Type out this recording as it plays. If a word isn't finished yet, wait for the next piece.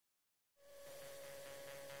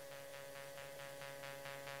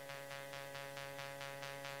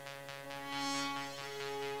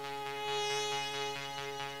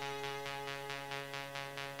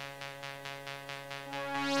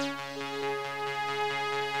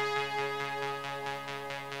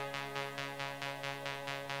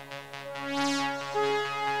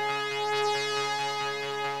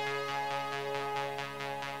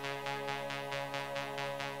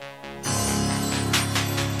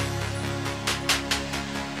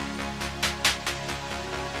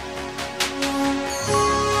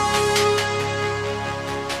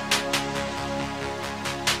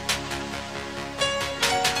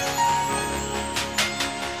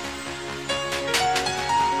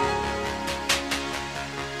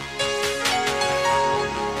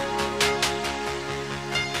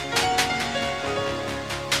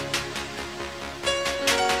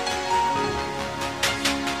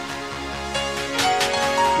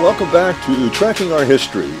Welcome back to Tracking Our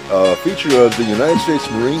History, a feature of the United States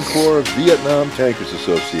Marine Corps Vietnam Tankers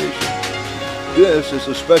Association. This is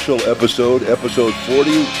a special episode, episode 40,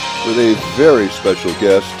 with a very special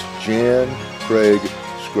guest, Jan Craig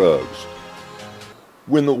Scruggs.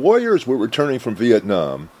 When the warriors were returning from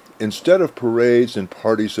Vietnam, instead of parades and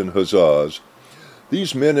parties and huzzas,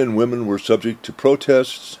 these men and women were subject to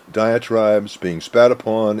protests, diatribes, being spat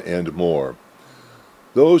upon, and more.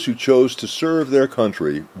 Those who chose to serve their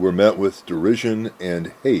country were met with derision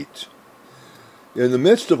and hate. In the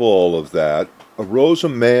midst of all of that arose a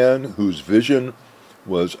man whose vision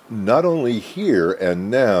was not only here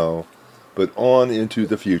and now, but on into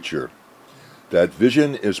the future. That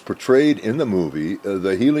vision is portrayed in the movie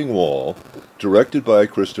The Healing Wall, directed by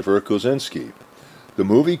Christopher Kosinski. The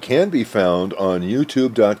movie can be found on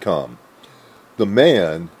YouTube.com. The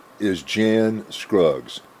man is Jan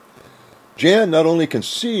Scruggs. Jan not only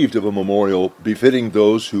conceived of a memorial befitting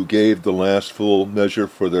those who gave the last full measure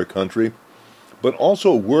for their country, but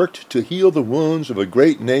also worked to heal the wounds of a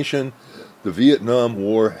great nation the Vietnam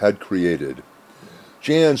War had created.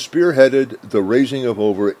 Jan spearheaded the raising of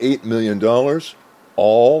over $8 million,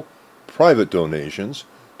 all private donations,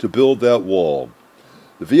 to build that wall.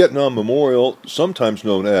 The Vietnam Memorial, sometimes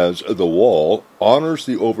known as the Wall, honors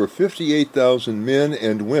the over 58,000 men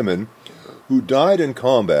and women who died in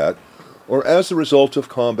combat or as a result of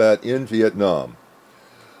combat in Vietnam.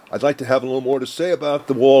 I'd like to have a little more to say about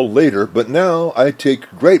the wall later, but now I take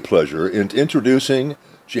great pleasure in introducing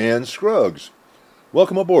Jan Scruggs.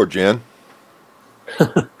 Welcome aboard, Jan.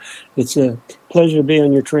 It's a pleasure to be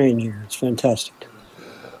on your train here. It's fantastic.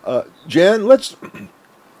 Jan,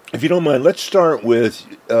 if you don't mind, let's start with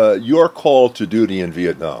your call to duty in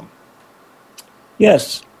Vietnam.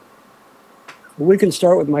 Yes. We can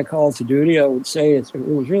start with my call to duty. I would say it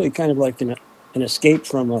was really kind of like an escape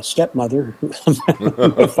from a stepmother,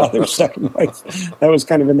 my father's second wife. That was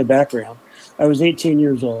kind of in the background. I was 18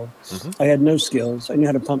 years old. Mm-hmm. I had no skills. I knew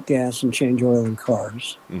how to pump gas and change oil in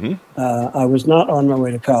cars. Mm-hmm. I was not on my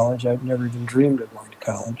way to college. I'd never even dreamed of going to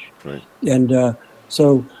college. Right. And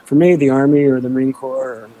so for me, the Army or the Marine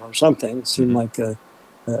Corps or something seemed like a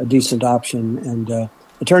decent option. And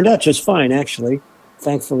it turned out just fine, actually.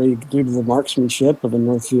 Thankfully, due to the marksmanship of a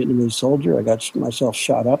North Vietnamese soldier, I got myself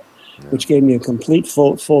shot up, which gave me a complete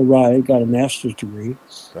full ride, got a master's degree.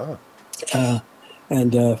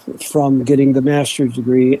 And from getting the master's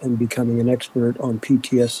degree and becoming an expert on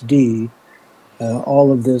PTSD,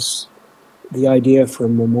 all of this, the idea for a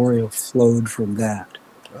memorial flowed from that.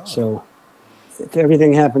 Oh. So if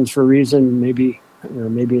everything happens for a reason, maybe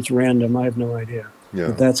it's random, I have no idea. Yeah.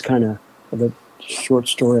 But that's kind of the short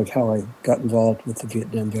story of how I got involved with the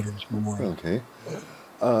Vietnam Veterans Memorial. Okay.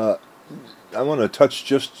 I want to touch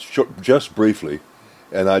just briefly,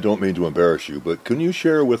 and I don't mean to embarrass you, but can you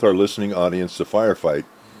share with our listening audience the firefight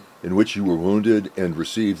in which you were wounded and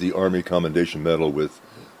received the Army Commendation Medal with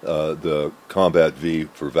the Combat V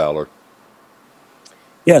for Valor?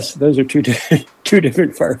 Yes, those are two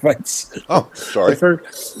different firefights. Oh, sorry.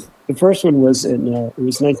 The first one was in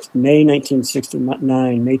May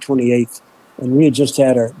 1969, May 28th. And we had just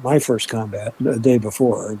had my first combat the day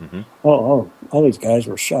before. Mm-hmm. All these guys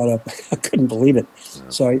were shot up. I couldn't believe it. Yeah.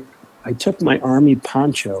 So I took my Army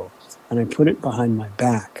poncho and I put it behind my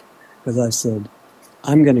back because I said,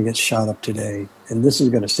 I'm going to get shot up today, and this is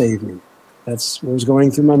going to save me. That's what was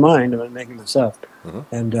going through my mind. I'm not making this up.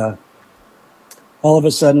 Mm-hmm. And all of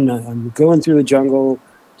a sudden, I'm going through the jungle.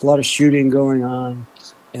 There's a lot of shooting going on.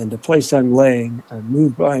 And the place I'm laying, I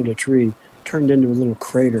moved behind a tree, turned into a little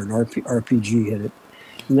crater, an RPG hit it.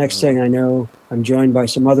 The next thing I know, I'm joined by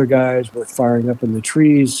some other guys. We're firing up in the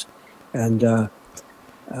trees, and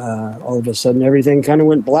all of a sudden everything kind of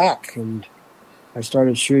went black, and I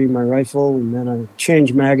started shooting my rifle, and then I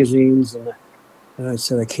changed magazines, and I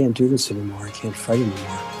said, I can't do this anymore. I can't fight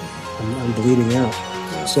anymore. I'm bleeding out.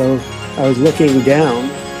 So I was looking down.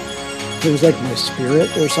 It was like my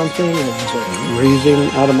spirit or something. It was like raising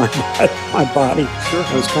out of my body. Sure.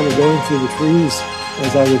 I was kind of going through the trees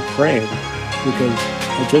as I was praying because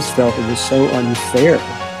I just felt it was so unfair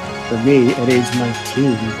for me at age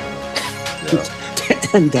 19 to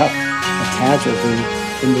end up a casualty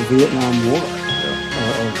in the Vietnam War.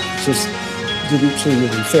 It just didn't seem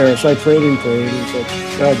to be fair. So I prayed and said,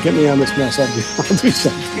 God, get me on this mess. I'll do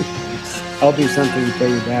something. I'll do something to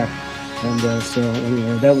pay you back. And so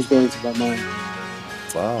anyway, that was going through my mind.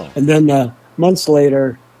 Wow. And then months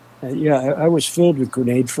later, I was filled with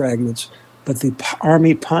grenade fragments, but the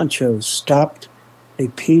Army poncho stopped a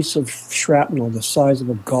piece of shrapnel the size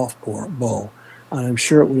of a golf ball, and I'm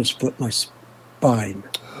sure it would have split my spine.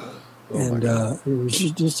 And it was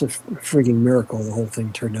just a frigging miracle the whole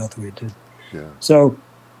thing turned out the way it did. Yeah. So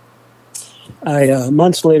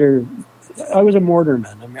months later, I was a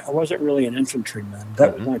mortarman. I mean, I wasn't really an infantryman.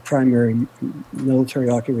 That was my primary military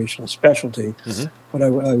occupational specialty. But I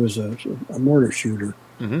was a mortar shooter.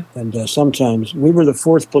 And sometimes we were the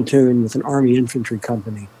 4th platoon with an Army infantry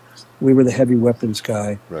company. We were the heavy weapons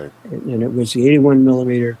guy. Right. And it was the 81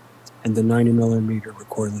 millimeter and the 90 millimeter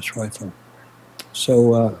recoilless rifle.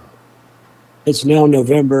 So it's now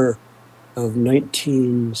November of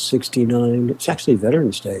 1969. It's actually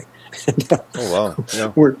Veterans Day. Oh wow!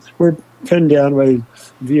 Yeah. We're pinned down by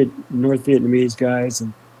North Vietnamese guys,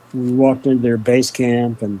 and we walked into their base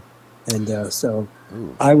camp, and so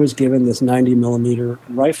I was given this 90 millimeter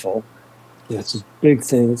rifle. It's a big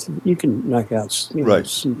thing. You can knock out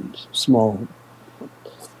small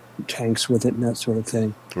tanks with it and that sort of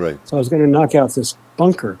thing. Right. So I was going to knock out this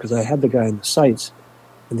bunker because I had the guy in the sights,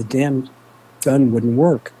 and the damn gun wouldn't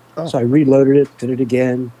work. Oh. So I reloaded it, did it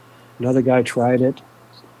again. Another guy tried it.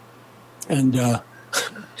 And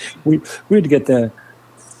we had to get the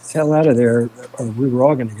hell out of there, or we were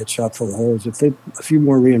all going to get shot full of holes. If a few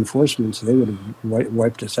more reinforcements, they would have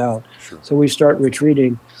wiped us out. Sure. So we start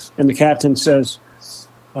retreating, and the captain says,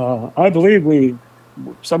 "I believe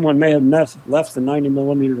someone may have left the 90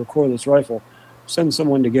 millimeter recoilless rifle. Send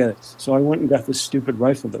someone to get it." So I went and got this stupid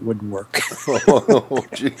rifle that wouldn't work. Oh,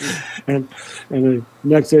 geez. and the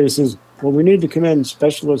next day he says, "Well, we need to commend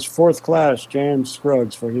Specialist 4th Class Jan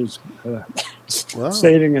Scruggs for his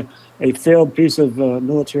saving a failed piece of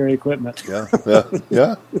military equipment."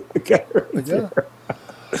 Yeah.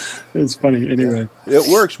 It's funny. Anyway,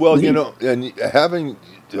 it works well, and having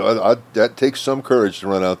that takes some courage to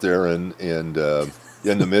run out there and in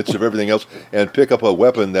the midst of everything else and pick up a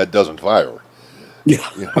weapon that doesn't fire. Yeah,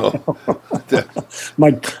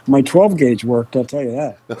 my 12 gauge worked. I'll tell you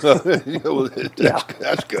that.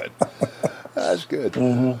 That's good. That's good.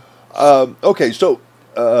 Okay, so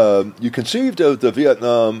you conceived of the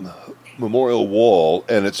Vietnam Memorial Wall,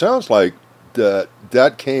 and it sounds like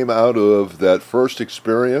that came out of that first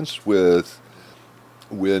experience with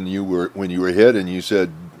when you were hit, and you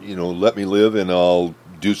said, let me live, and I'll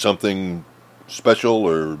do something special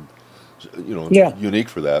or unique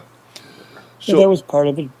for that. So that was part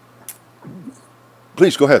of it.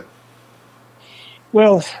 Please go ahead.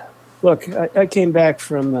 Well, look, I came back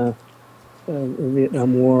from the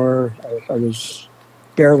Vietnam War. I was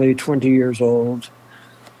barely 20 years old,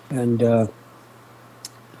 and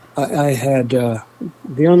I had the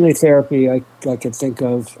only therapy I could think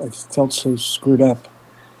of. I felt so screwed up.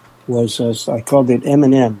 Was I called it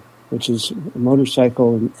M&M, which is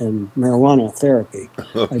motorcycle and marijuana therapy.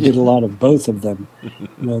 I did a lot of both of them.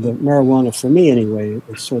 The marijuana, for me anyway,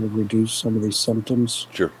 it sort of reduced some of these symptoms.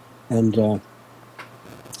 Sure. And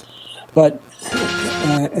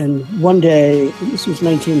and one day, this was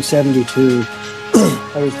 1972,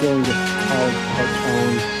 I was going to college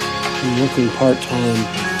part-time and working part-time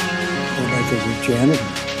like as a janitor.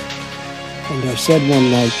 And I said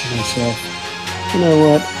one night to myself, you know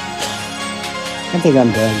what? I think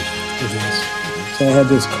I'm done with this. So I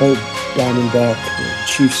had this Colt Diamondback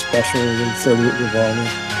Chief Special with 38 revolver.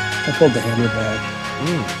 I pulled the hammer back,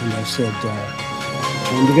 and I said,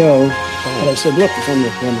 time to go. And I said, look, if I'm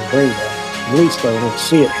going to bring that, at least I want to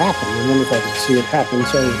see it happen. And then if I could see it happen,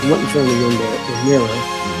 so I went in front of the mirror,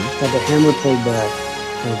 had the hammer pulled back,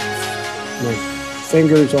 my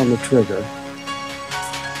fingers on the trigger,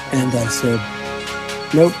 and I said,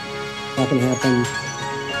 nope, not going to happen.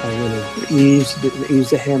 I'm going to ease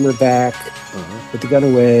the hammer back, put the gun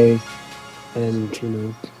away, and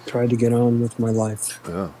try to get on with my life.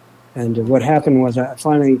 Yeah. And what happened was I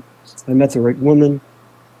met the right woman.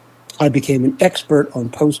 I became an expert on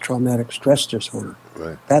post-traumatic stress disorder.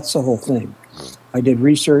 Right. That's the whole thing. Right. I did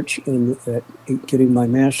research in getting my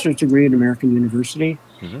master's degree at American University,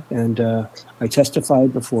 and I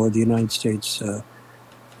testified before the United States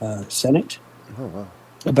Senate. Oh, wow.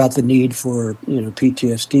 About the need for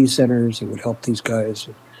PTSD centers that would help these guys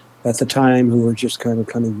at the time who were just kind of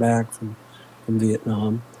coming back from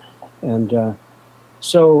Vietnam, and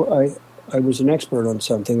so I was an expert on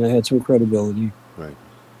something. I had some credibility. Right.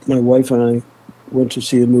 My wife and I went to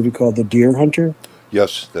see a movie called The Deer Hunter.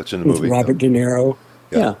 Yes, that's in the movie. With Robert De Niro.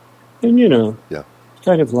 Yeah. And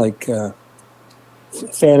kind of like a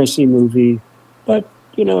fantasy movie, but.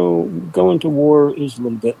 Going to war is a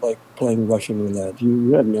little bit like playing Russian roulette.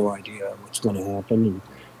 You have no idea what's going to happen, and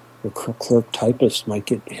the clerk typist might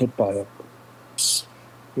get hit by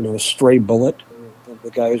a stray bullet.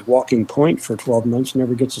 The guy who's walking point for 12 months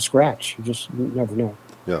never gets a scratch. You just never know.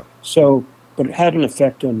 Yeah. So, but it had an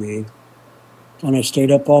effect on me, And I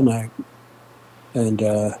stayed up all night. And,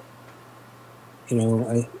 I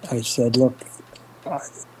said, look,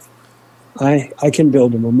 I can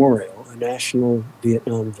build a memorial, a national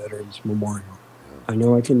Vietnam Veterans Memorial. I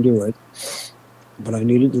know I can do it, but I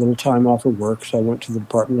needed a little time off of work, so I went to the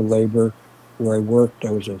Department of Labor where I worked.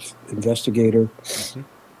 I was an investigator. Mm-hmm.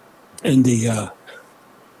 And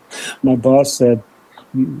my boss said,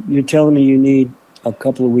 you're telling me you need a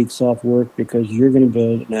couple of weeks off work because you're going to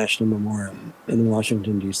build a national memorial in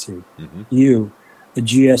Washington, D.C. Mm-hmm. You, a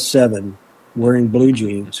GS7, wearing blue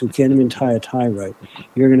jeans, who can't even tie a tie right,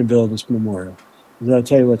 you're going to build this memorial. Because I'll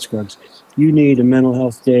tell you what, Scruggs, you need a mental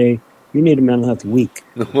health day. You need a mental health week.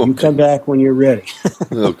 Okay. You come back when you're ready.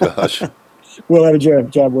 Oh, gosh. We'll have a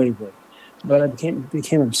job waiting for you. But I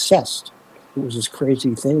became obsessed. It was this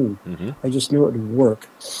crazy thing. Mm-hmm. I just knew it would work.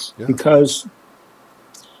 Yeah. Because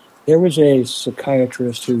there was a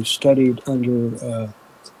psychiatrist who studied under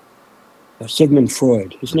Sigmund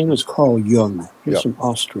Freud. His name was Carl Jung. He was from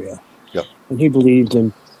Austria. Yep. And he believed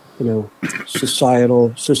in,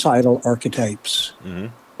 societal archetypes. Mm-hmm.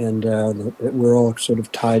 And that we're all sort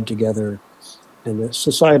of tied together. And one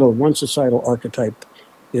societal archetype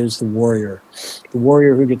is the warrior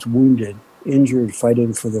who gets wounded, injured,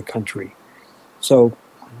 fighting for the country. So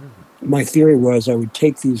my theory was I would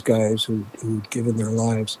take these guys who'd given their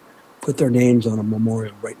lives, put their names on a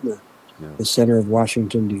memorial right in the center of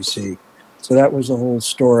Washington, D.C. So that was the whole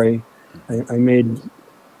story. I made,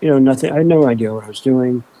 nothing. I had no idea what I was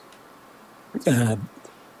doing,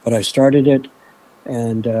 but I started it,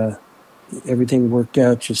 and everything worked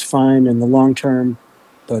out just fine in the long term.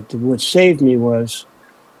 But what saved me was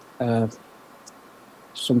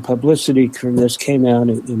some publicity from this came out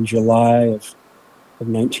in July of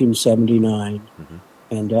 1979, mm-hmm.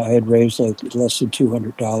 and I had raised less than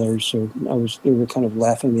 $200. So they were kind of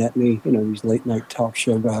laughing at me, these late night talk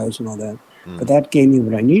show guys and all that. Mm. But that gave me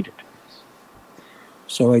what I needed.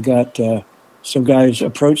 So I got some guys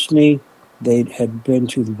approached me. They had been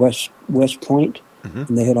to the West Point, mm-hmm.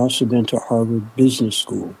 and they had also been to Harvard Business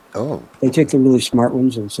School. Oh, they take the really smart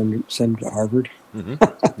ones and send them to Harvard. Mm-hmm.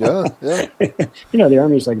 Yeah. The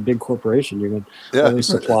Army's like a big corporation. You're going all these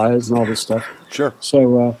supplies and all this stuff. Sure.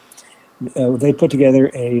 So they put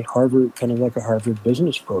together a Harvard, kind of like a Harvard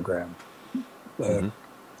business program, mm-hmm.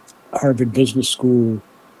 Harvard Business School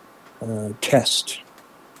test.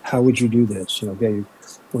 How would you do this? Okay,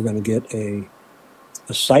 we're going to get a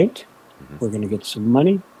site. Mm-hmm. We're going to get some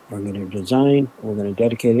money. We're going to design. We're going to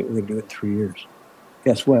dedicate it. We're going to do it in 3 years.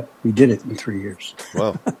 Guess what? We did it in 3 years.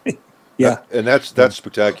 Wow. Yeah. And that's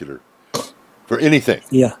spectacular for anything.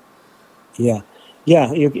 Yeah.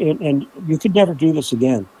 And you could never do this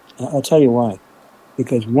again. I'll tell you why.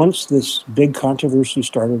 Because once this big controversy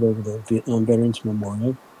started over the Vietnam Veterans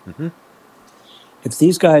Memorial, mm-hmm. if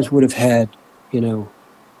these guys would have had,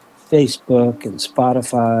 Facebook and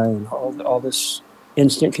Spotify and all this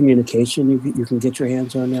instant communication you can get your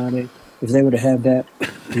hands on nowadays, if they would have had that,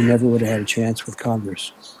 we never would have had a chance with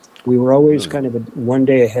Congress. We were always kind of one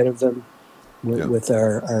day ahead of them with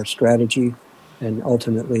our strategy, and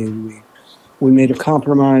ultimately we made a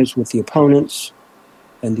compromise with the opponents,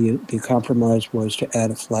 and the compromise was to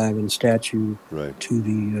add a flag and statue to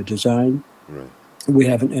the design. Right. We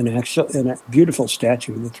have a beautiful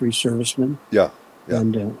statue of the three servicemen. Yeah.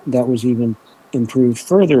 And that was even improved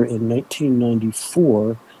further in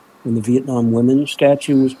 1994 when the Vietnam women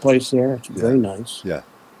statue was placed there. It's very nice. Yeah.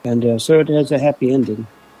 And so it has a happy ending.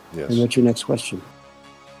 Yes. And what's your next question?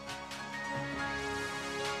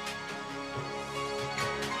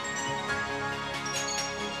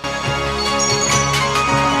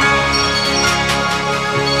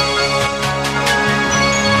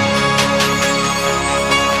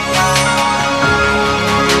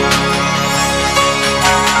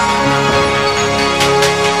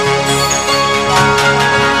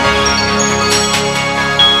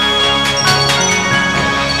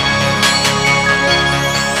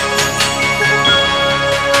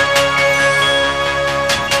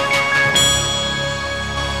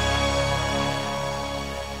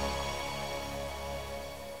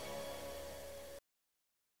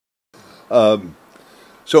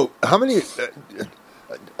 So how many,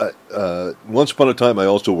 once upon a time I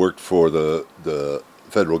also worked for the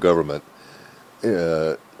federal government.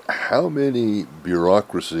 How many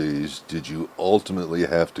bureaucracies did you ultimately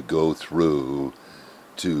have to go through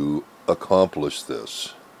to accomplish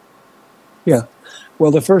this? Yeah.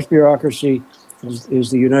 Well, the first bureaucracy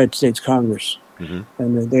is the United States Congress. Mm-hmm.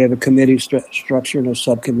 And they have a committee structure and a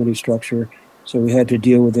subcommittee structure. So we had to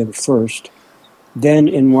deal with them first. Then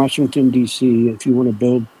in Washington, D.C., if you want to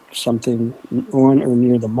build something on or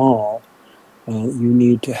near the mall, you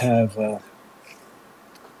need to have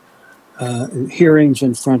hearings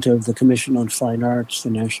in front of the Commission on Fine Arts, the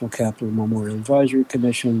National Capital Memorial Advisory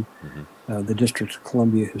Commission, the District of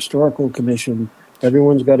Columbia Historical Commission.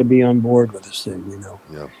 Everyone's got to be on board with this thing,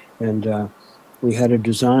 Yeah. And we had a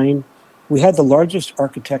design. We had the largest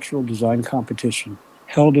architectural design competition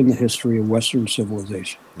held in the history of Western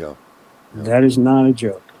civilization. Yeah. That is not a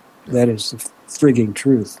joke. Yeah. That is the frigging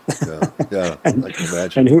truth. Yeah. And, I can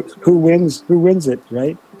imagine. And who wins? Who wins it?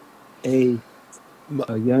 Right? A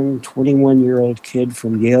young 21-year-old kid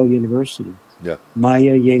from Yale University. Yeah.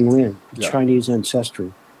 Maya Yinglin, Chinese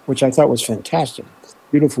ancestry, which I thought was fantastic.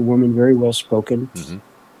 Beautiful woman, very well spoken. Mm-hmm.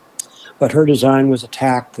 But her design was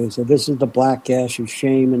attacked. They said, this is the black gash of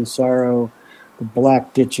shame and sorrow, the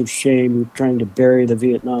black ditch of shame, trying to bury the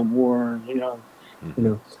Vietnam War.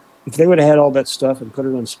 If they would have had all that stuff and put it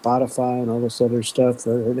on Spotify and all this other stuff,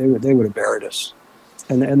 they would have buried us.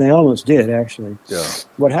 And they almost did, actually. Yeah.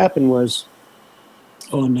 What happened was,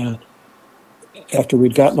 after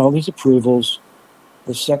we'd gotten all these approvals,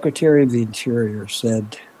 the Secretary of the Interior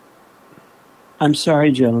said, I'm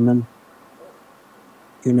sorry, gentlemen,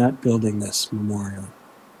 you're not building this memorial.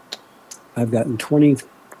 I've gotten 24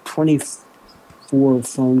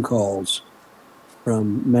 phone calls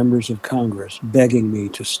from members of Congress begging me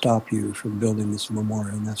to stop you from building this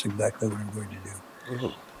memorial, and that's exactly what I'm going to do.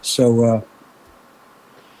 Oh. So,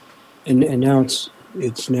 and now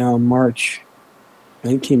it's now March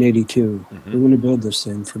 1982. Mm-hmm. We're going to build this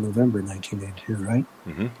thing for November 1982, right?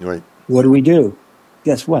 Mm-hmm. Right. What do?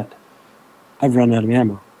 Guess what? I've run out of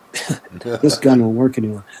ammo. This gun won't work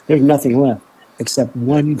anymore. There's nothing left except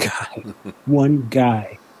one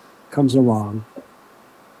guy comes along.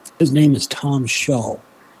 His name is Tom Shull,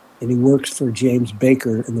 and he works for James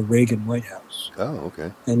Baker in the Reagan White House. Oh,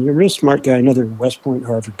 okay. And you're a real smart guy, another West Point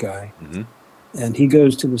Harvard guy. Mm-hmm. And he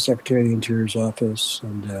goes to the Secretary of the Interior's office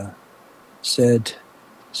and says,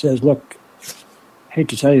 look, I hate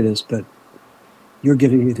to tell you this, but you're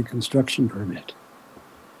giving me the construction permit.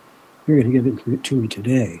 You're going to give it to me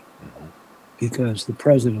today because the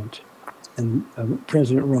president and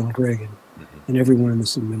President Ronald Reagan and everyone in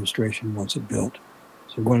this administration wants it built.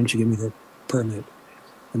 So why don't you give me the permit?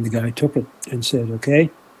 And the guy took it and said, okay,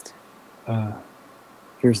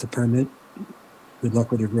 here's the permit. Good luck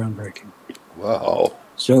with your groundbreaking. Wow.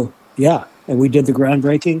 So, yeah, and we did the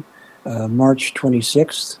groundbreaking March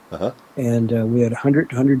 26th. Uh-huh. And we had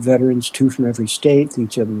 100 veterans, 2 from every state.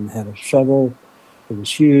 Each of them had a shovel. It was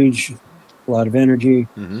huge, a lot of energy.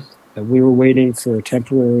 Mm-hmm. We were waiting for a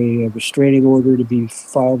temporary restraining order to be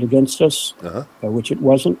filed against us, which it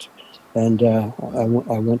wasn't. And I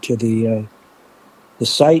went to the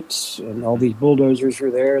sites, and all these bulldozers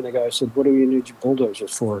were there. And the guy said, "What do you need your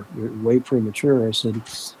bulldozers for? You're way premature." I said,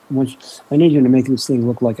 "I need you to make this thing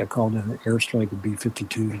look like I called in an airstrike of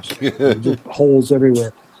B-52s. Just holes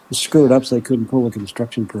everywhere, screwed up so they couldn't pull a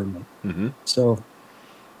construction permit." Mm-hmm. So,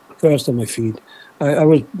 fast on my feet.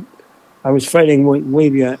 I was fighting way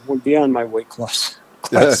beyond my weight class.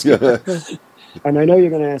 And I know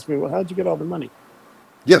you're going to ask me, well, how'd you get all the money?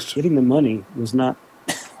 Yes. Getting the money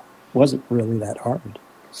wasn't really that hard.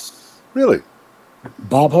 Really?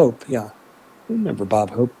 Bob Hope, yeah. You remember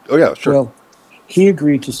Bob Hope? Oh, yeah, sure. Well, he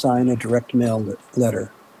agreed to sign a direct mail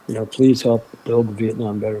letter. Please help build the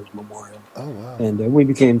Vietnam Veterans Memorial. Oh, wow. And we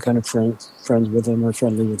became kind of friends with him or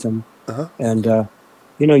friendly with him. Uh-huh. And,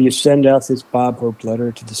 you send out this Bob Hope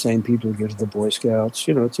letter to the same people who give to the Boy Scouts.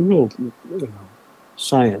 It's a real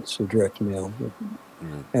science of direct mail.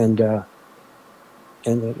 Mm.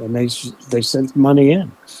 And they sent money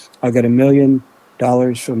in. I got $1 million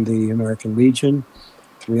from the American Legion,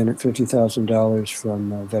 $350,000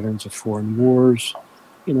 from Veterans of Foreign Wars.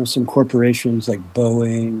 Some corporations like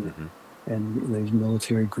Boeing and these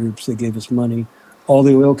military groups, they gave us money. All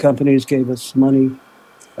the oil companies gave us money.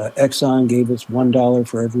 Exxon gave us $1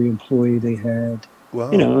 for every employee they had. Wow.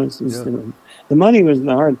 The money was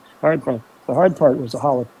the hard part. The hard part was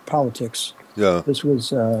the politics. Yeah. This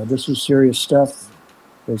was serious stuff.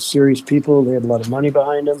 There's serious people. They had a lot of money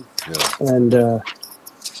behind them. Yeah. And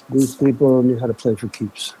these people knew how to play for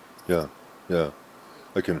keeps. Yeah.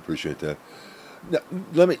 I can appreciate that. Now,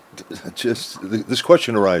 let me this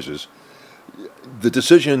question arises. The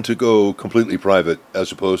decision to go completely private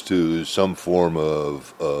as opposed to some form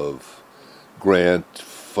of grant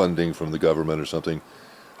funding from the government or something,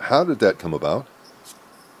 how did that come about?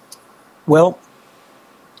 Well,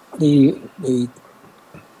 the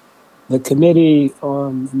Committee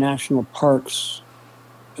on National Parks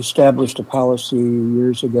established a policy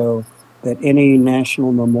years ago that any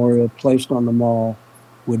national memorial placed on the mall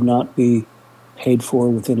would not be paid for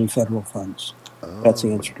with any federal funds. Oh. That's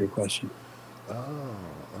the answer to your question. Oh,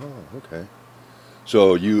 okay.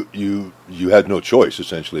 So you had no choice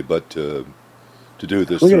essentially, but to do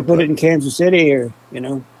this. We're going to put it in Kansas City or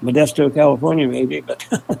Modesto, California, maybe. But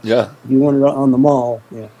yeah, if you want it on the mall,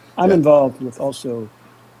 yeah. I'm Yeah. involved with also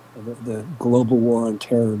the Global War on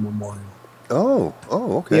Terror Memorial. Oh,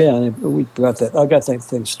 okay. Yeah, we got that. I got that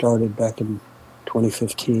thing started back in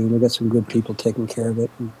 2015. We got some good people taking care of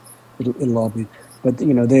it, and it'll all be. But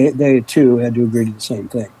they too had to agree to the same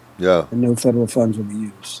thing. Yeah, And no federal funds will be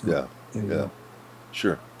used. So yeah, there you yeah. go.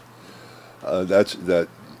 Sure. That's that.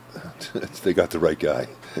 They got the right guy.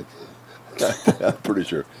 I'm pretty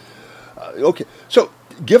sure. Okay, so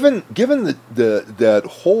given that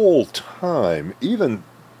whole time, even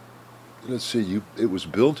let's see, it was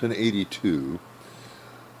built in '82,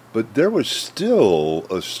 but there was still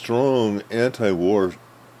a strong anti-war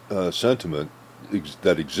sentiment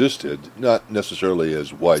that existed, not necessarily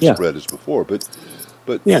as widespread as before, but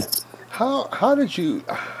Yeah. how did you?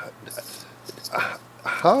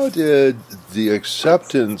 How did the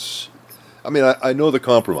acceptance? I mean, I know the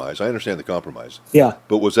compromise. I understand the compromise. Yeah.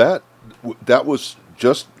 But was that was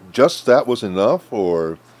just that was enough,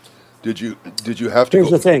 or did you have to? Here's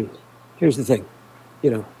the thing.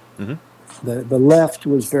 Mhm. The left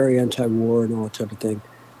was very anti-war and all that type of thing.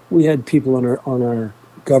 We had people on our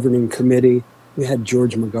governing committee. We had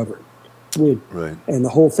George McGovern. Right. And the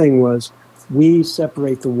whole thing was, we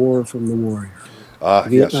separate the war from the warrior. The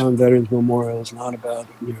Vietnam Veterans Memorial is not about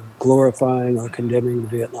glorifying or condemning the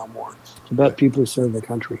Vietnam War. It's about people who serve the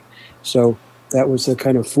country. So that was the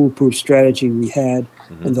kind of foolproof strategy we had,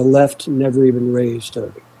 and the left never even raised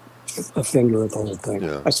a finger at the whole thing.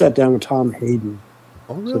 Yeah. I sat down with Tom Hayden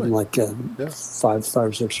something like 5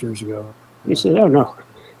 or 6 years ago. He said, "Oh no,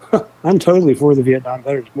 I'm totally for the Vietnam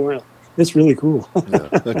Veterans Memorial. It's really cool."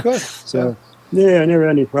 Okay. So I never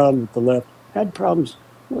had any problem with the left. Had problems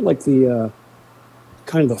like the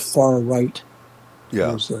kind of the far right.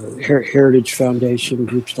 Yeah. Heritage Foundation,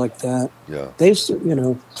 groups like that. Yeah. They,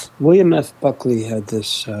 William F. Buckley had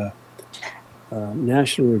this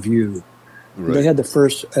National Review. Right. They had the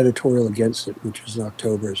first editorial against it, which was in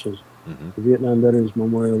October. It says, the Vietnam Veterans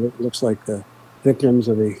Memorial looks like the victims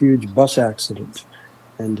of a huge bus accident.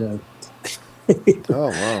 And oh,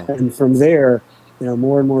 wow. And from there,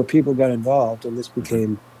 more and more people got involved, and this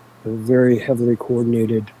became very heavily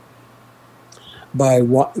coordinated by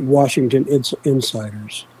Washington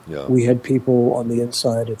insiders. Yeah. We had people on the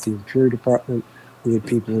inside at the Interior Department. We had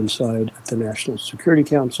people inside at the National Security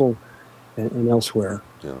Council and elsewhere.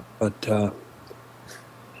 Yeah. But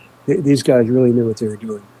these guys really knew what they were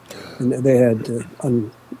doing. And they had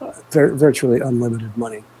virtually unlimited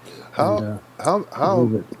money. How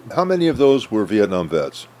many of those were Vietnam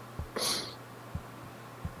vets?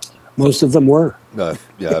 Most of them were. I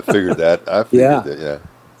figured that. I figured that.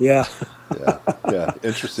 Yeah. Yeah.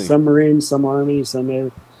 Interesting. Some Marines, some Army, some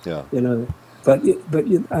Air. Yeah. But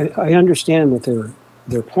I understand what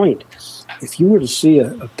their point. If you were to see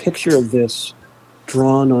a picture of this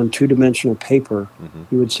drawn on two-dimensional paper,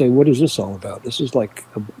 you would say, "What is this all about? This is like,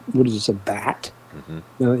 what is this, a bat?"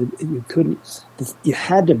 You couldn't. You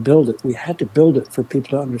had to build it. We had to build it for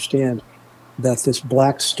people to understand that this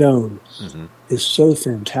black stone is so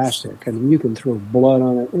fantastic. I mean, you can throw blood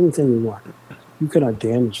on it, anything you want. You cannot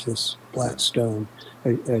damage this black stone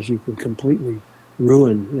as you can completely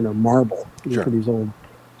ruin, marble for these old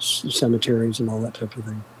cemeteries and all that type of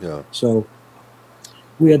thing. Yeah. So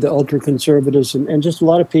we had the ultra conservatives and just a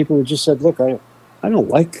lot of people who just said, "Look, I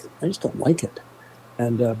just don't like it."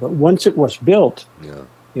 And but once it was built,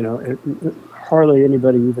 hardly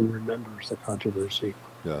anybody even remembers the controversy.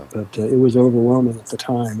 Yeah. But it was overwhelming at the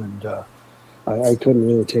time, and I couldn't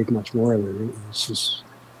really take much more of it. It was just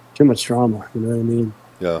too much drama. You know what I mean?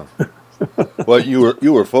 Yeah. Well,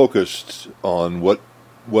 you were focused on what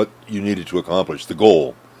you needed to accomplish, the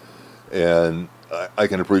goal, and I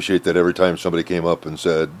can appreciate that every time somebody came up and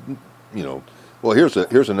said, well,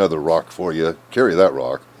 here's another rock for you, carry that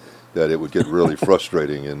rock, that it would get really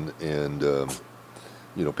frustrating and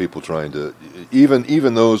people trying to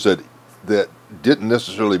even those that didn't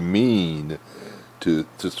necessarily mean to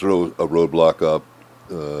throw a roadblock up.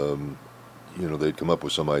 They'd come up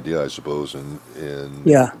with some idea, I suppose, and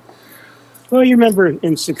yeah. Well, you remember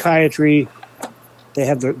in psychiatry, they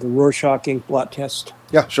have the Rorschach ink blot test.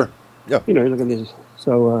 Yeah, sure. Yeah. Look at this.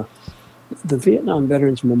 So the Vietnam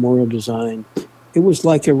Veterans Memorial design, it was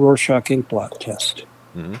like a Rorschach ink blot test.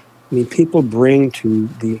 Mm-hmm. I mean, people bring to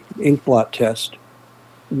the ink blot test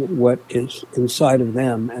what is inside of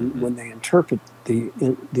them, and when they interpret the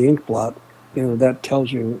ink blot, that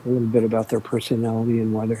tells you a little bit about their personality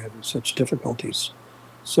and why they're having such difficulties.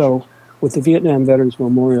 So with the Vietnam Veterans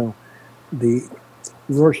Memorial, the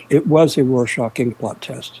it was a Rorschach ink blot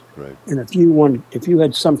test. Right. And if you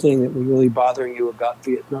had something that was really bothering you about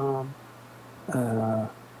Vietnam,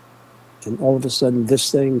 and all of a sudden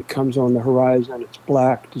this thing comes on the horizon, it's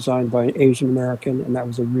black, designed by an Asian American, and that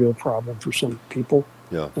was a real problem for some people.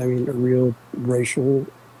 Yeah. I mean, a real racial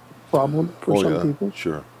problem for some people.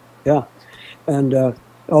 Sure. Yeah. And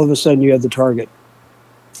all of a sudden you had the target.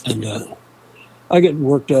 And I get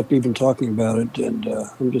worked up even talking about it, and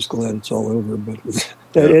I'm just glad it's all over. But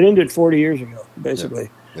it ended 40 years ago, basically.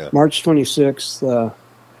 Yeah. March 26th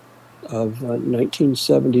of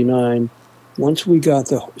 1979. Once we got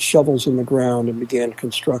the shovels in the ground and began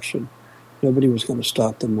construction, nobody was going to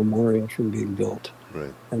stop the memorial from being built.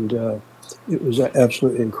 Right. And it was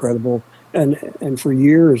absolutely incredible. And for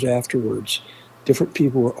years afterwards, different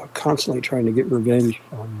people were constantly trying to get revenge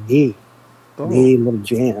on me, little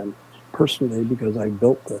Jan, personally, because I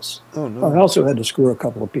built this. Oh, no. I also had to screw a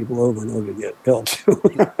couple of people over in order to get built.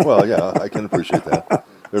 Well, yeah, I can appreciate that.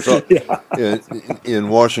 There's in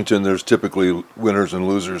Washington, there's typically winners and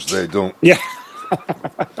losers. They don't. Yeah.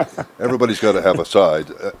 Everybody's got to have a side,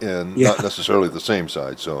 and not necessarily the same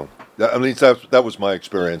side. So, that was my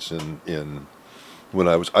experience in when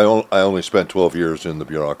I only spent 12 years in the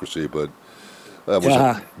bureaucracy, but that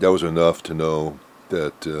was enough to know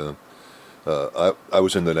that I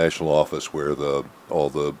was in the national office where all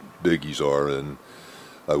the biggies are, and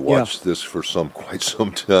I watched this for quite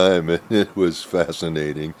some time, and it was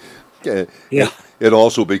fascinating. It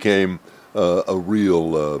also became a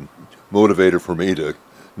real motivator for me to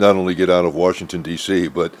not only get out of Washington, D.C.,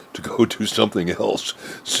 but to go do something else.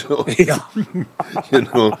 So,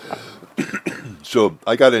 so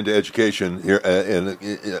I got into education here, and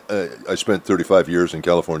I spent 35 years in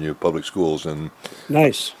California public schools, and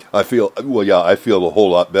nice. I feel a whole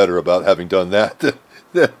lot better about having done that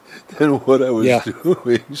than what I was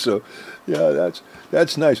doing. So,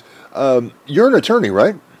 that's nice. You're an attorney,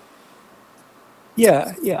 right?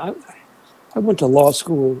 Yeah. I went to law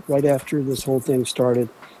school right after this whole thing started,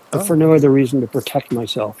 but for no other reason to protect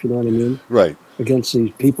myself. You know what I mean? Right. Against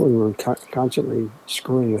these people who were constantly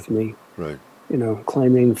screwing with me. Right.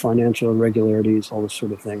 Claiming financial irregularities, all this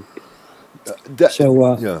sort of thing.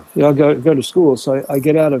 I'll go to school. So I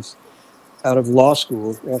get out of law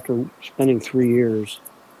school after spending 3 years,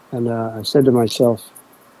 and I said to myself,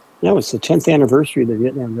 it's the 10th anniversary of the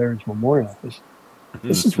Vietnam Veterans Memorial.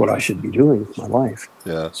 This is what I should be doing with my life.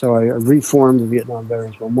 Yeah. So I reformed the Vietnam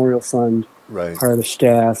Veterans Memorial Fund, hired a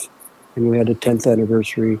staff, and we had a 10th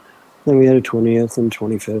anniversary. Then we had a 20th and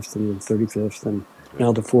 25th and 35th, and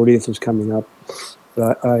now the 40th is coming up.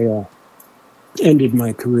 But I ended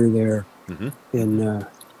my career there in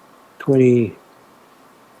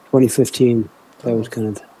 2015. I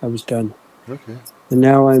was done. Okay. And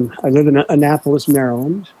now I live in Annapolis,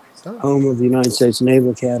 Maryland, home of the United States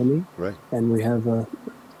Naval Academy. Right. And we have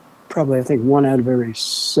probably, I think, 1 out of every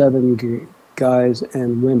 7 guys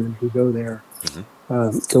and women who go there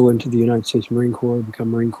go into the United States Marine Corps,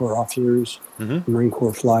 become Marine Corps officers, Marine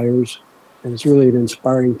Corps flyers. And it's really an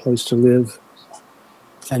inspiring place to live.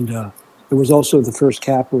 And it was also the first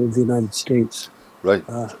capital of the United States. Right.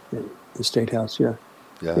 The State House, Yeah,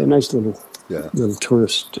 nice little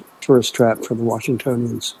tourist trap for the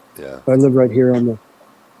Washingtonians. Yeah. I live right here on the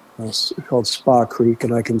called Spa Creek,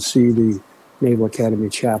 and I can see the Naval Academy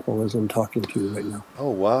Chapel as I'm talking to you right now.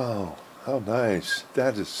 Oh wow! How nice!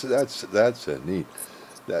 That's a neat.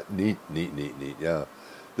 Yeah.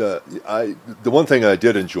 The one thing I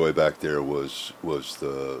did enjoy back there was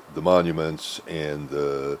the monuments and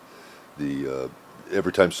the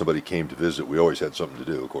every time somebody came to visit, we always had something to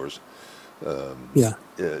do, of course.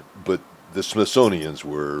 But the Smithsonian's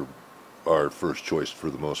were our first choice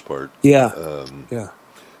for the most part.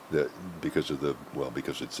 Because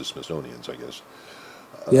it's the Smithsonian's, I guess.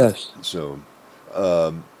 Yes. So,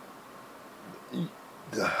 I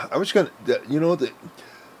was going to,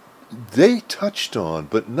 they touched on,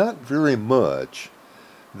 but not very much.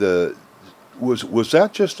 Was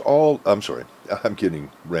that just all? I'm sorry, I'm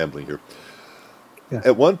getting rambling here. Yeah.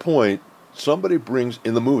 At one point, somebody brings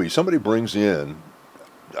in,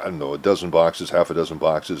 I don't know, a dozen boxes, half a dozen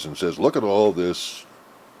boxes, and says, "Look at all these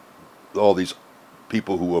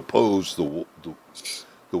people who oppose the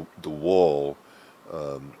wall."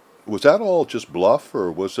 Was that all just bluff, or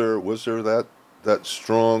was there that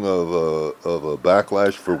strong of a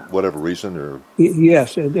backlash for whatever reason? Or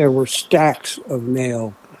yes, there were stacks of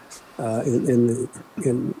mail in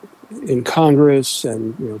Congress,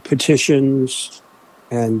 and petitions,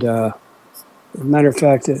 and as a matter of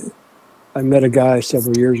fact, I met a guy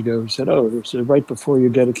several years ago who said, right before you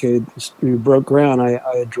broke ground, I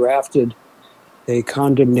had drafted a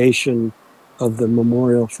condemnation of the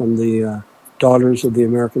memorial from the Daughters of the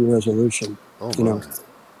American Revolution. Oh, you my. know,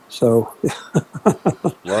 so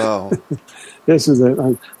Wow. this is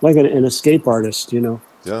I'm like an escape artist, you know.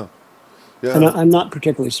 Yeah. And Yeah. I'm not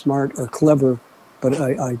particularly smart or clever, but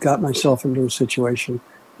I got myself into a situation,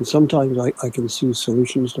 and sometimes I can see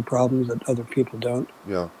solutions to problems that other people don't.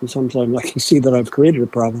 Yeah. And sometimes I can see that I've created a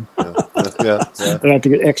problem Yeah. Yeah. Yeah. that I have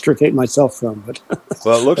to extricate myself from. But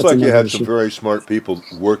Well, it looks that's like you another had some issue. very smart people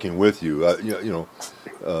working with you.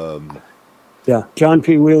 Yeah, John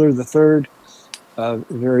P. Wheeler III, a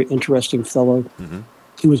very interesting fellow. Mm-hmm.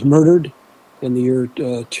 He was murdered in the year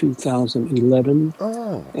 2011,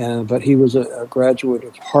 Oh. but he was a graduate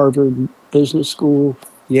of Harvard Business School,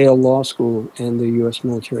 Yale Law School, and the U.S.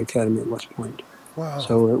 Military Academy at West Point. Wow.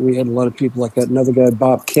 So we had a lot of people like that. Another guy,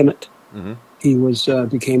 Bob Kimmett, Mm-hmm. he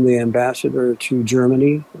became the ambassador to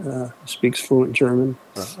Germany, speaks fluent German,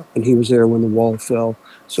 Uh-huh. and he was there when the wall fell.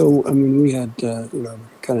 So, I mean, we had,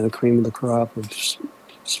 kind of the cream of the crop of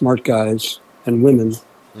smart guys and women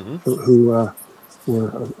Mm-hmm. who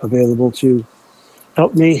were available to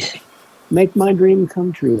help me make my dream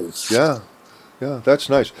come true. Yeah. Yeah. That's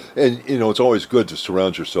nice. And, it's always good to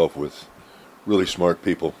surround yourself with really smart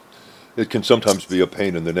people. It can sometimes be a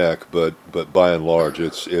pain in the neck, but by and large,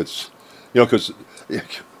 it's because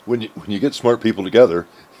when you get smart people together,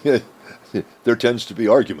 there tends to be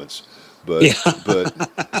arguments. But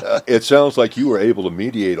it sounds like you were able to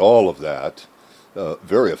mediate all of that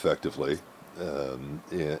very effectively,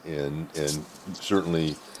 and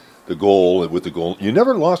certainly the goal you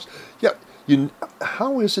never lost. Yeah,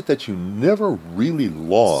 how is it that you never really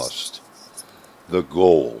lost the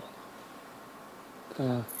goal?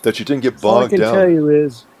 That you didn't get All I bogged can down. tell you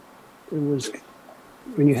is it was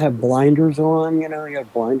when you have blinders on, you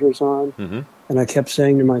have blinders on. Mm-hmm. And I kept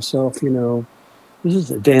saying to myself, this is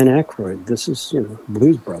Dan Aykroyd. This is,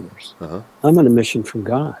 Blues Brothers. Uh-huh. I'm on a mission from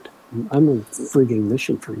God. I'm on a frigging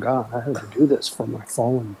mission from God. I had to do this for my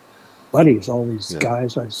fallen buddies, all these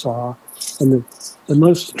guys I saw. And the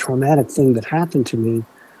most traumatic thing that happened to me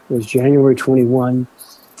was January 21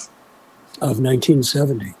 of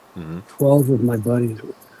 1970. Mm-hmm. 12 of my buddies,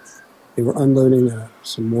 they were unloading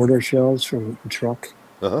some mortar shells from a truck,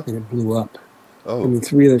 Uh-huh. and it blew up. Oh. I mean,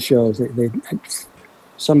 3 of the shells,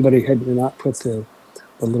 somebody had not put the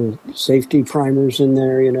little safety primers in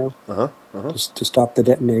there, Uh-huh. Uh-huh. just to stop the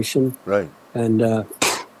detonation. Right. And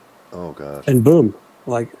Oh, gosh. and boom,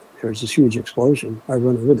 like there's this huge explosion. I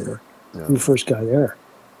run over there. Yeah. I'm the first guy there.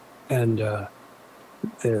 And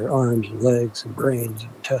their arms and legs and brains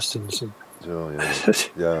and intestines. And Oh, yeah.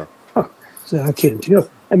 Yeah. so I can't deal.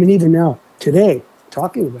 I mean, even now, today,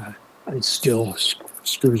 talking about it, it still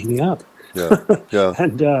screws me up. Yeah. Yeah.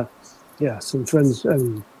 And some friends. I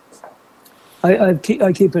mean, I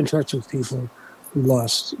keep in touch with people who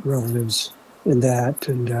lost relatives in that,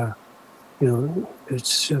 and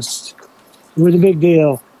it's just it was a big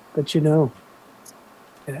deal. But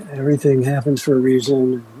everything happens for a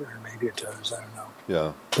reason, or maybe it does. I don't know.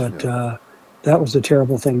 Yeah. But that was a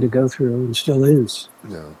terrible thing to go through, and still is.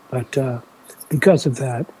 Yeah. But because of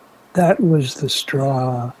that, that was the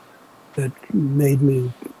straw that made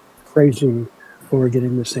me crazy over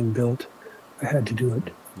getting this thing built. I had to do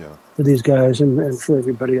it for these guys and for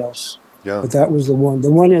everybody else. Yeah. But that was the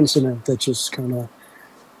one incident that just kind of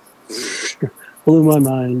blew my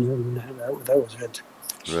mind, and that was it.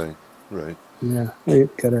 Right. Right. Yeah. I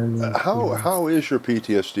gotta, How is your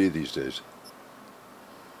PTSD these days?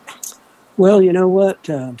 Well, you know what?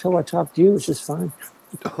 Until I talk to you, it's just fine.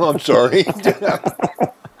 Oh, I'm sorry.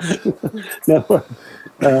 No.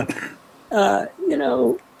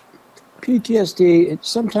 PTSD,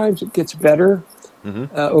 sometimes it gets better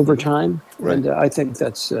over time. Right. And I think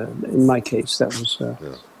that's, in my case, that was,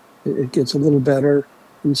 it gets a little better,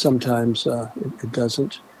 and sometimes it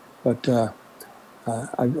doesn't. But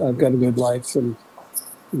I've got a good life and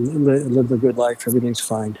live a good life. Everything's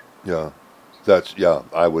fine. Yeah.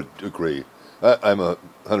 I would agree. I'm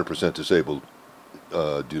 100% disabled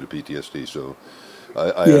due to PTSD, so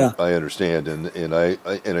I understand, and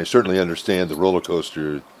I certainly understand the roller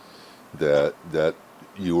coaster that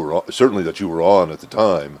you were on, certainly that you were on at the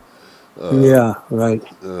time. Yeah. Right.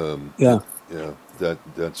 Yeah. Yeah.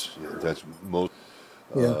 That's most.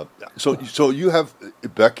 Yeah. So you have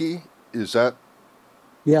Becky? Is that?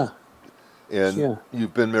 Yeah. And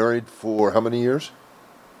you've been married for how many years?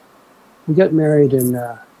 We got married in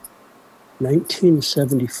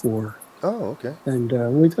 1974. Oh, okay. And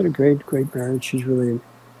we've had a great marriage. She's really a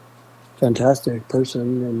fantastic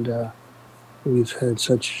person, and we've had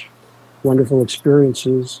such wonderful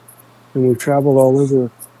experiences. And we've traveled all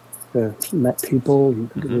over, met people.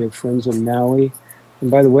 We have friends in Maui,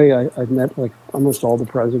 And by the way, I've met like almost all the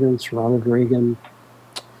presidents: Ronald Reagan,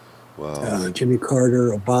 Wow. Jimmy Carter,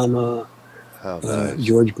 Obama, How nice.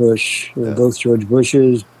 George Bush, Yeah. both George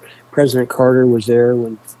Bushes. President Carter was there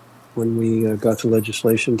when we got the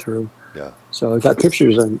legislation through. Yeah. So I got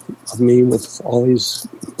pictures of me with all these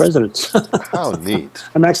presidents. How neat.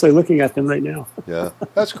 I'm actually looking at them right now. Yeah,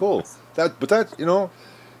 that's cool. That's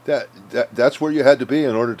where you had to be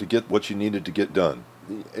in order to get what you needed to get done,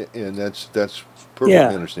 and that's perfectly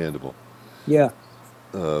understandable. Yeah.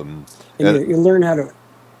 And you learn how to,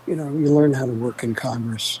 you learn how to work in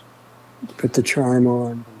Congress. Put the charm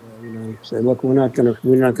on. You say, look, we're not going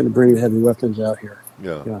to bring the heavy weapons out here.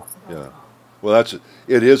 Yeah. Well,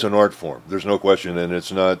 it is an art form. There's no question, and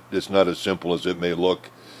it's not as simple as it may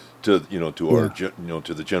look to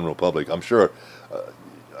to the general public. I'm sure.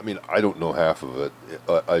 I mean, I don't know half of it.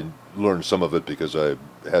 I learned some of it because I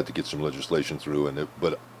had to get some legislation through,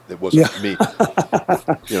 but it wasn't me.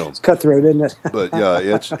 It's cutthroat, isn't it? But yeah,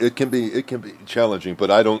 it can be challenging. But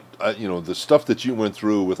the stuff that you went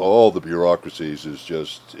through with all the bureaucracies is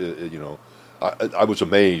just I was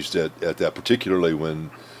amazed at that, particularly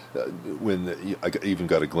when I even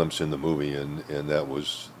got a glimpse in the movie, and that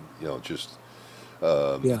was just.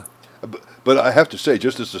 But I have to say,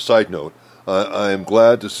 just as a side note, I am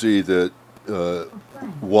glad to see that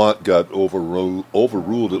Watt got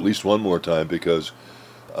overruled at least one more time, because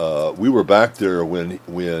we were back there when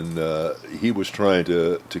he was trying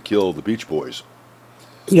to kill the Beach Boys.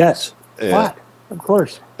 Yes, Watt, of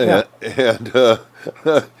course. And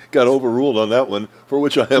got overruled on that one, for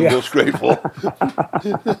which I am most grateful.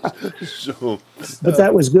 But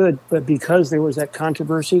that was good. But because there was that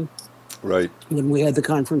controversy. Right. When we had the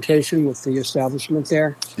confrontation with the establishment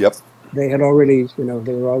there. Yep. They had already, they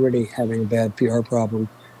were already having a bad PR problem.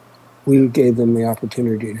 We gave them the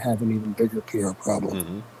opportunity to have an even bigger PR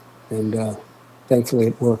problem. Mm-hmm. And thankfully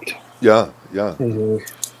it worked. Yeah. Anyway.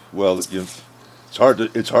 Well, it's hard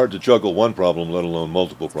to juggle one problem, let alone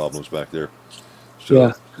multiple problems back there. So.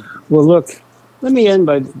 Yeah. Well, look, let me end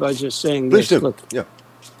by just saying Please this. Do. Look, yeah.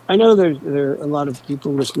 I know there are a lot of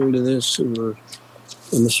people listening to this who were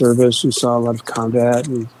in the service, who saw a lot of combat,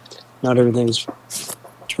 and not everything's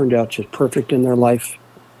turned out just perfect in their life.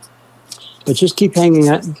 But just keep hanging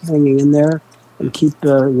in there, and keep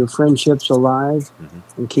your friendships alive,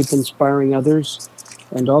 and keep inspiring others.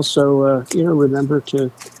 And also, remember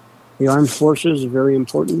the armed forces are very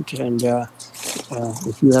important. And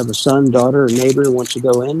if you have a son, daughter, or neighbor who wants to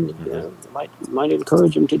go in, you might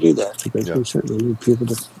encourage them to do that, because we certainly need people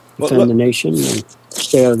to defend the nation and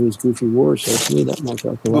stay out of these goofy wars. So to me, that might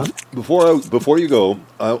help a lot. Before you go,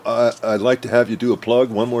 I'd like to have you do a plug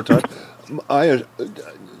one more time. I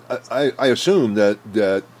assume that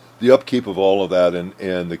the upkeep of all of that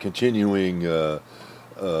and the continuing the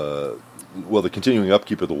continuing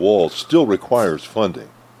upkeep of the wall still requires funding.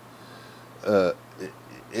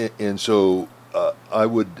 And so I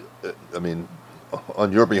would,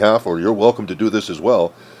 on your behalf, or you're welcome to do this as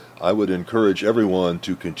well, I would encourage everyone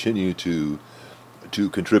to continue to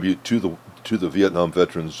contribute to the Vietnam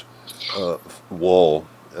Veterans Wall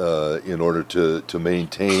in order to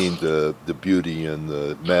maintain the beauty and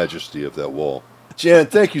the majesty of that wall. Jan,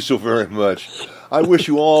 thank you so very much. I wish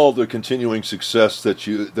you all the continuing success that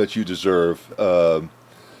you deserve.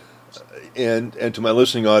 And to my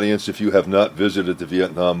listening audience, if you have not visited the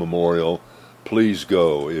Vietnam Memorial, please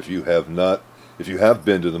go. If you have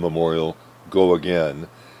been to the memorial, go again.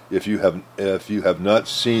 If you have not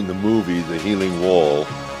seen the movie The Healing Wall,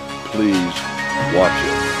 please watch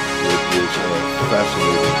it. It is a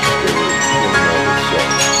fascinating story.